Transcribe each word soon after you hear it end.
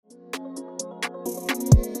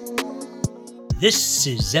This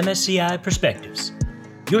is MSCI Perspectives,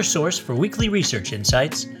 your source for weekly research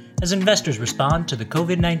insights as investors respond to the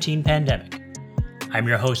COVID-19 pandemic. I'm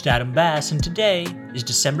your host, Adam Bass, and today is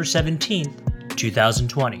December 17th,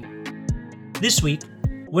 2020. This week,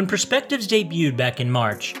 when Perspectives debuted back in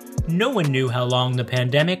March, no one knew how long the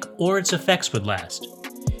pandemic or its effects would last.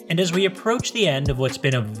 And as we approach the end of what's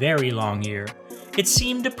been a very long year, it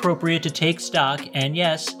seemed appropriate to take stock and,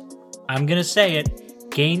 yes, I'm going to say it,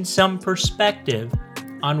 gain some perspective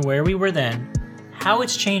on where we were then, how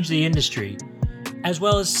it's changed the industry, as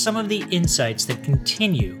well as some of the insights that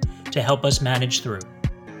continue to help us manage through.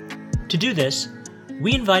 To do this,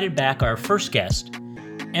 we invited back our first guest,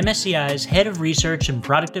 MSCI's Head of Research and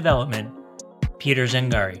Product Development, Peter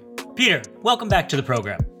Zangari. Peter, welcome back to the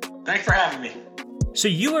program. Thanks for having me. So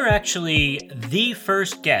you were actually the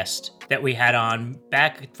first guest that we had on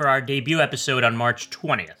back for our debut episode on March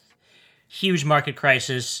 20th. Huge market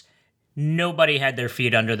crisis. Nobody had their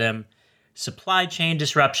feet under them. Supply chain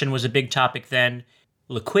disruption was a big topic then.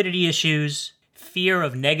 Liquidity issues, fear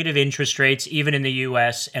of negative interest rates, even in the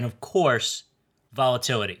US, and of course,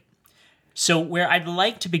 volatility. So where I'd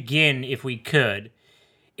like to begin, if we could,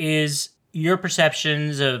 is your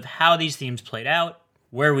perceptions of how these themes played out,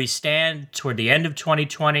 where we stand toward the end of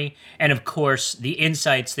 2020, and of course, the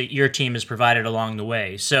insights that your team has provided along the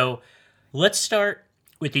way. So let's start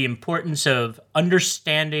with the importance of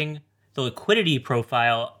understanding the liquidity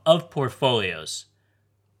profile of portfolios.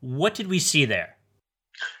 What did we see there?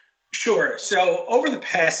 Sure. So over the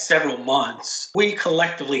past several months, we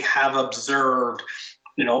collectively have observed,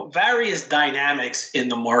 various dynamics in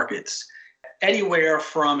the markets. Anywhere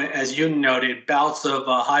from, as you noted, bouts of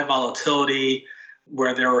high volatility,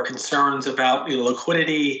 where there were concerns about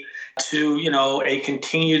liquidity, to a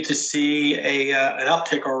continued to see an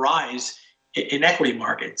uptick or rise in equity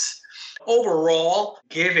markets. Overall,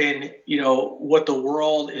 given what the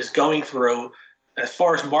world is going through as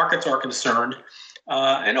far as markets are concerned,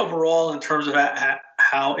 and overall in terms of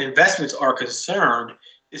how investments are concerned,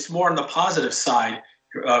 it's more on the positive side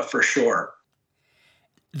for sure.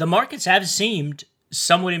 The markets have seemed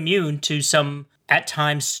somewhat immune to some, at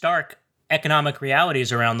times, stark economic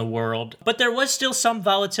realities around the world, but there was still some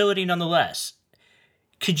volatility nonetheless.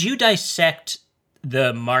 Could you dissect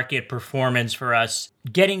the market performance for us,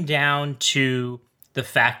 getting down to the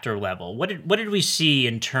factor level? What did we see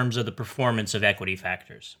in terms of the performance of equity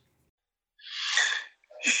factors?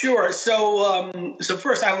 Sure. So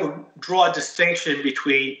first, I would draw a distinction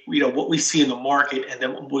between what we see in the market and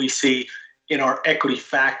then what we see in our equity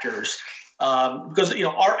factors, because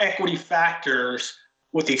our equity factors,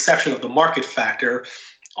 with the exception of the market factor,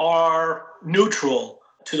 are neutral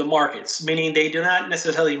to the markets, meaning they do not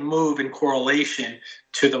necessarily move in correlation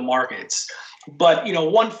to the markets. But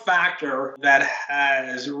one factor that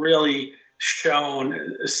has really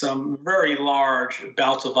shown some very large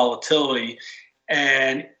bouts of volatility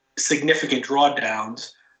and significant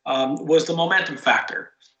drawdowns was the momentum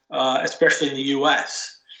factor, especially in the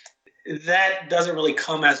U.S. That doesn't really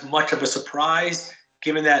come as much of a surprise,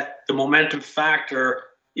 given that the momentum factor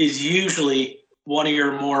is usually one of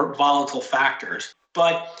your more volatile factors.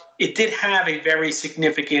 But it did have a very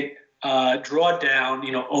significant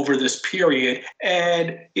drawdown, over this period.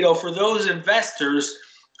 And, for those investors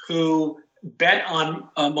who bet on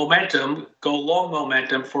momentum, go long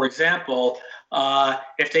momentum, for example,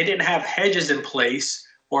 if they didn't have hedges in place,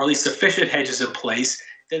 or at least sufficient hedges in place,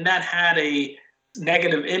 then that had a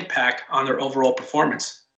negative impact on their overall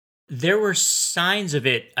performance. There were signs of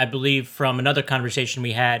it, I believe, from another conversation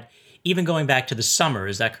we had, even going back to the summer.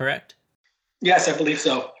 Is that correct? Yes, I believe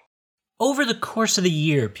so. Over the course of the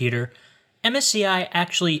year, Peter, MSCI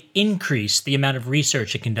actually increased the amount of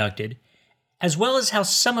research it conducted, as well as how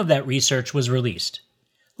some of that research was released.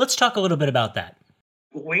 Let's talk a little bit about that.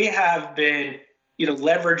 We have been,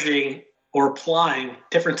 leveraging or applying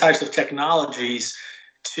different types of technologies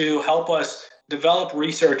to help us develop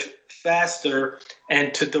research faster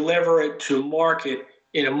and to deliver it to market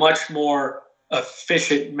in a much more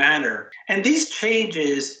efficient manner. And these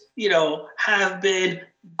changes, have been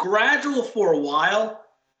gradual for a while,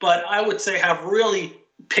 but I would say have really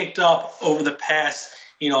picked up over the past,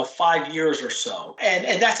 5 years or so.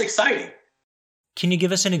 And that's exciting. Can you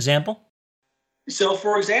give us an example? So,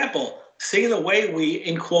 for example, seeing the way we,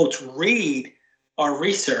 in quotes, read our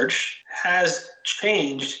research has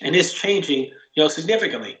changed and is changing,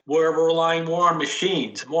 significantly. We're relying more on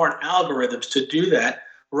machines, more on algorithms to do that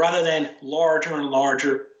rather than larger and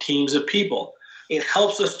larger teams of people. It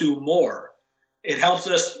helps us do more. It helps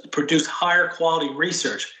us produce higher quality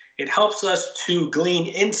research. It helps us to glean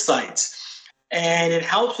insights. And it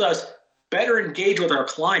helps us better engage with our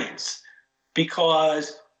clients.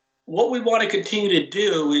 because what we want to continue to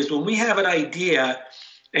do is when we have an idea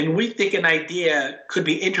and we think an idea could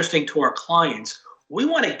be interesting to our clients, we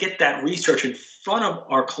want to get that research in front of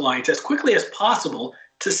our clients as quickly as possible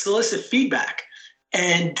to solicit feedback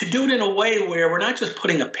and to do it in a way where we're not just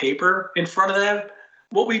putting a paper in front of them.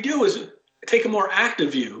 What we do is take a more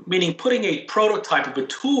active view, meaning putting a prototype of a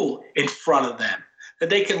tool in front of them that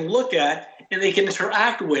they can look at and they can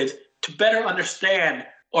interact with to better understand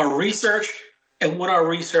our research and what our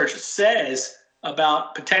research says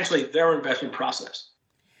about potentially their investment process.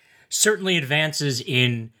 Certainly advances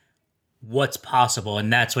in what's possible,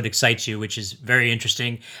 and that's what excites you, which is very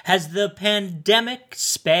interesting. Has the pandemic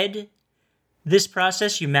sped this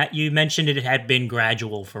process? You mentioned it had been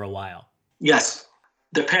gradual for a while. Yes.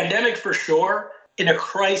 The pandemic, for sure. In a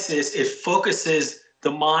crisis, it focuses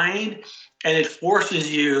the mind and it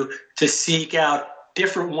forces you to seek out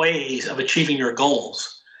different ways of achieving your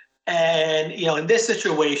goals. And, in this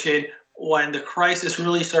situation, when the crisis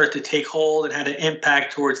really started to take hold and had an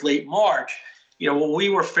impact towards late March, what we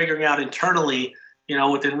were figuring out internally,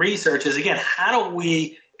 within research is, again, how do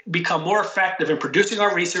we become more effective in producing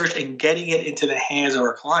our research and getting it into the hands of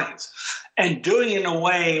our clients and doing it in a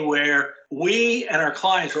way where we and our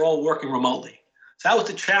clients are all working remotely. So that was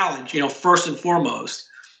the challenge, first and foremost.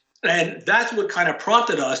 And that's what kind of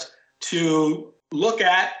prompted us to look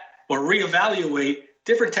at or reevaluate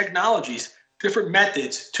different technologies, different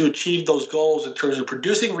methods to achieve those goals in terms of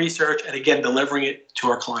producing research and, again, delivering it to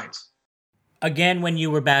our clients. Again, when you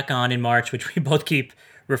were back on in March, which we both keep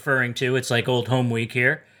referring to, it's like old home week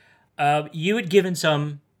here, you had given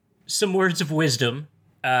some words of wisdom,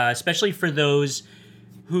 especially for those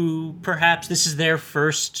who perhaps this is their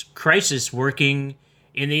first crisis working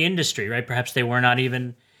in the industry, right? Perhaps they were not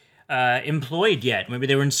even employed yet. Maybe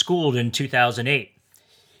they were in school in 2008.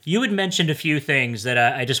 You had mentioned a few things that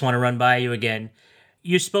I just want to run by you again.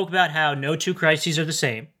 You spoke about how no two crises are the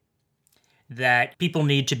same, that people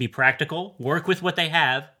need to be practical, work with what they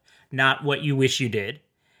have, not what you wish you did.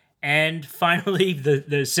 And finally,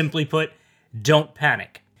 the simply put, don't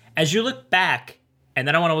panic. As you look back, and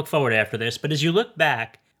then I want to look forward after this, but as you look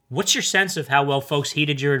back, what's your sense of how well folks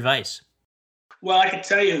heeded your advice? Well, I can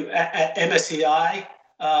tell you at MSCI,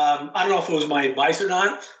 I don't know if it was my advice or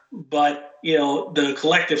not, but the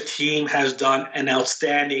collective team has done an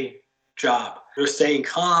outstanding job. They're staying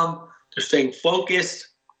calm, they're staying focused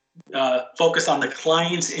on the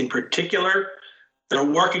clients in particular. They're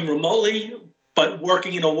working remotely, but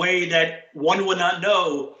working in a way that one would not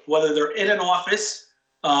know whether they're in an office,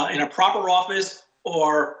 in a proper office,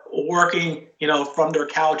 or working, from their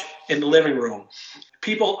couch in the living room.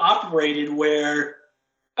 People operated where,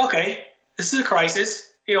 okay, this is a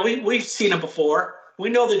crisis. We've seen it before. We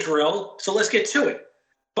know the drill, so let's get to it.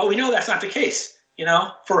 But we know that's not the case,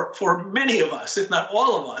 for many of us, if not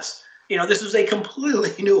all of us. This was a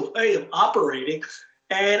completely new way of operating,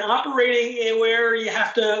 and operating where you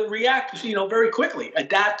have to react, very quickly,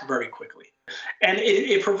 adapt very quickly. And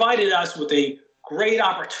it provided us with a great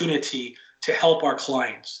opportunity to help our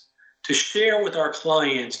clients, to share with our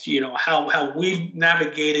clients, how we've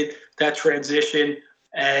navigated that transition,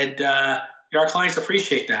 and our clients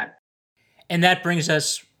appreciate that. And that brings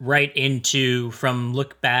us right into from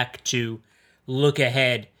look back to look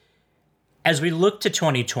ahead. As we look to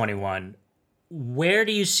 2021, where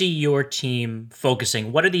do you see your team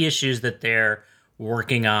focusing? What are the issues that they're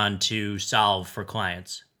working on to solve for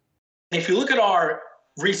clients? If you look at our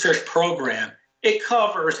research program, it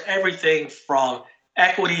covers everything from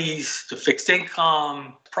equities to fixed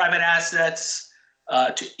income, private assets,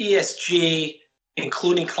 to ESG,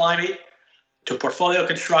 including climate, to portfolio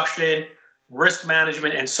construction, risk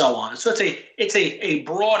management, and so on. So it's a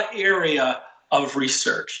broad area of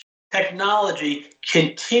research. Technology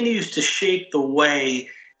continues to shape the way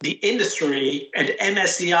the industry and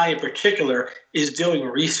MSCI in particular is doing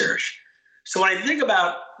research. So when I think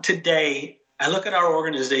about today, I look at our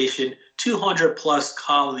organization, 200 plus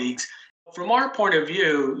colleagues. From our point of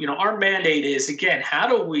view, our mandate is, again, how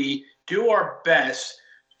do we do our best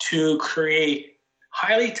to create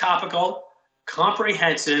highly topical,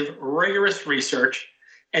 comprehensive, rigorous research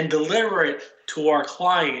and deliver it to our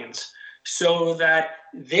clients so that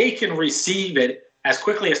they can receive it as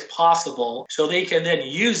quickly as possible so they can then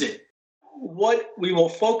use it. What we will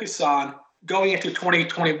focus on going into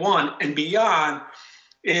 2021 and beyond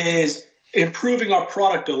is improving our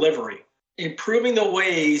product delivery, improving the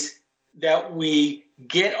ways that we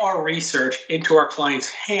get our research into our clients'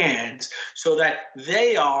 hands so that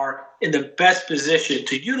they are in the best position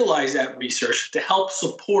to utilize that research to help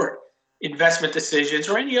support investment decisions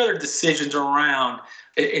or any other decisions around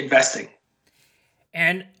investing.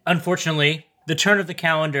 And unfortunately, the turn of the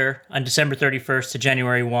calendar on December 31st to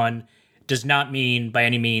January 1 does not mean by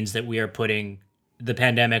any means that we are putting the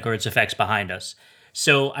pandemic or its effects behind us.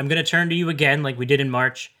 So I'm going to turn to you again like we did in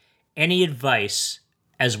March. Any advice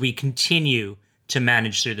as we continue to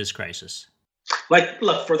manage through this crisis?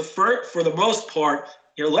 Look, for the most part,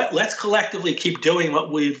 let's collectively keep doing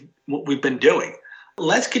what we've been doing.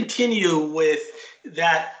 Let's continue with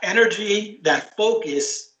that energy, that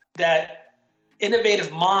focus, that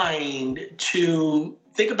innovative mind to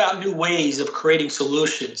think about new ways of creating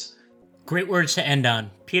solutions. Great words to end on.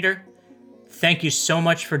 Peter, thank you so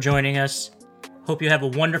much for joining us. Hope you have a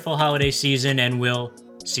wonderful holiday season, and we'll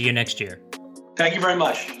see you next year. Thank you very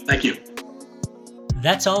much. Thank you.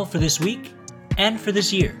 That's all for this week and for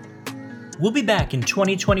this year. We'll be back in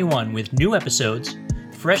 2021 with new episodes,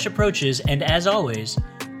 fresh approaches, and as always,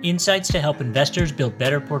 insights to help investors build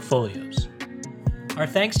better portfolios. Our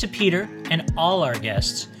thanks to Peter and all our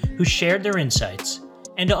guests who shared their insights,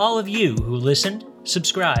 and to all of you who listened,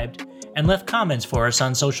 subscribed, and left comments for us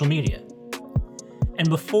on social media. And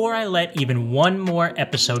before I let even one more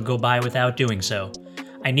episode go by without doing so,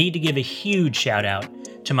 I need to give a huge shout out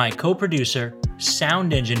to my co-producer,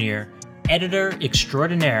 sound engineer, editor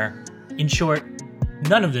extraordinaire. In short,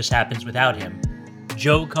 none of this happens without him,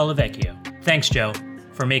 Joe Colavecchio. Thanks, Joe,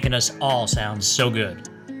 for making us all sound so good.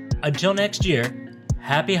 Until next year,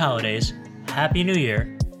 happy holidays, happy new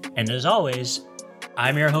year, and as always,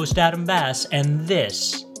 I'm your host Adam Bass, and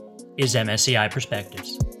this is MSCI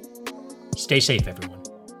Perspectives. Stay safe, everyone.